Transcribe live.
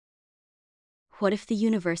What if the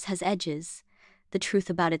universe has edges? The truth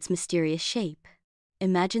about its mysterious shape.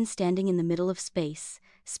 Imagine standing in the middle of space,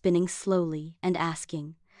 spinning slowly and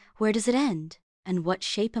asking, where does it end? And what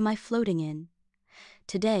shape am I floating in?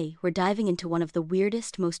 Today, we're diving into one of the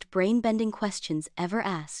weirdest, most brain-bending questions ever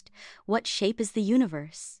asked. What shape is the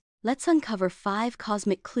universe? Let's uncover 5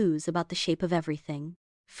 cosmic clues about the shape of everything.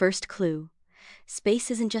 First clue. Space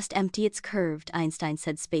isn't just empty, it's curved. Einstein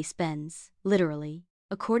said space bends, literally.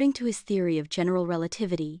 According to his theory of general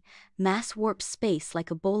relativity, mass warps space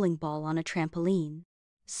like a bowling ball on a trampoline.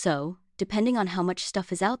 So, depending on how much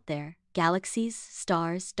stuff is out there, galaxies,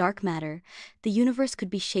 stars, dark matter, the universe could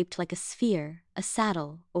be shaped like a sphere, a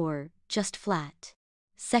saddle, or just flat.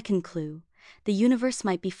 Second clue. The universe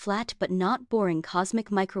might be flat but not boring.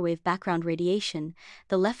 Cosmic microwave background radiation,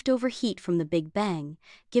 the leftover heat from the Big Bang,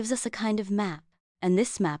 gives us a kind of map, and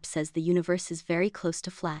this map says the universe is very close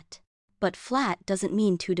to flat. But flat doesn't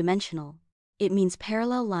mean two-dimensional. It means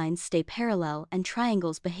parallel lines stay parallel and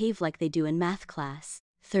triangles behave like they do in math class.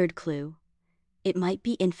 Third clue. It might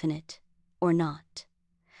be infinite, or not.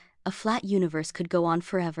 A flat universe could go on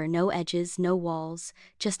forever, no edges, no walls,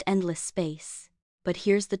 just endless space. But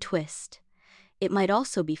here's the twist. It might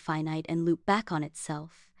also be finite and loop back on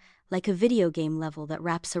itself, like a video game level that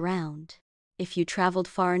wraps around. If you traveled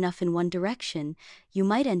far enough in one direction, you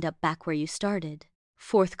might end up back where you started.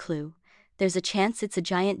 Fourth clue. There's a chance it's a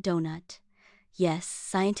giant donut. Yes,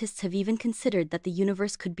 scientists have even considered that the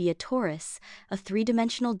universe could be a torus, a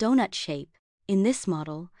three-dimensional donut shape. In this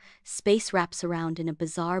model, space wraps around in a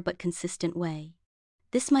bizarre but consistent way.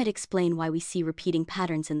 This might explain why we see repeating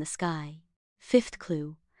patterns in the sky. Fifth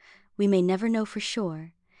clue. We may never know for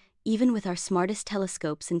sure. Even with our smartest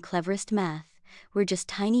telescopes and cleverest math, we're just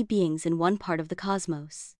tiny beings in one part of the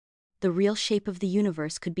cosmos. The real shape of the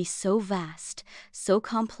universe could be so vast, so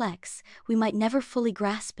complex, we might never fully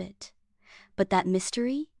grasp it. But that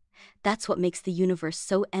mystery? That's what makes the universe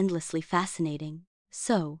so endlessly fascinating.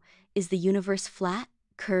 So, is the universe flat,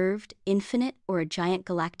 curved, infinite, or a giant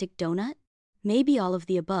galactic donut? Maybe all of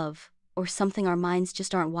the above, or something our minds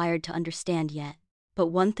just aren't wired to understand yet. But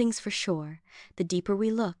one thing's for sure, the deeper we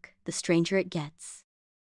look, the stranger it gets.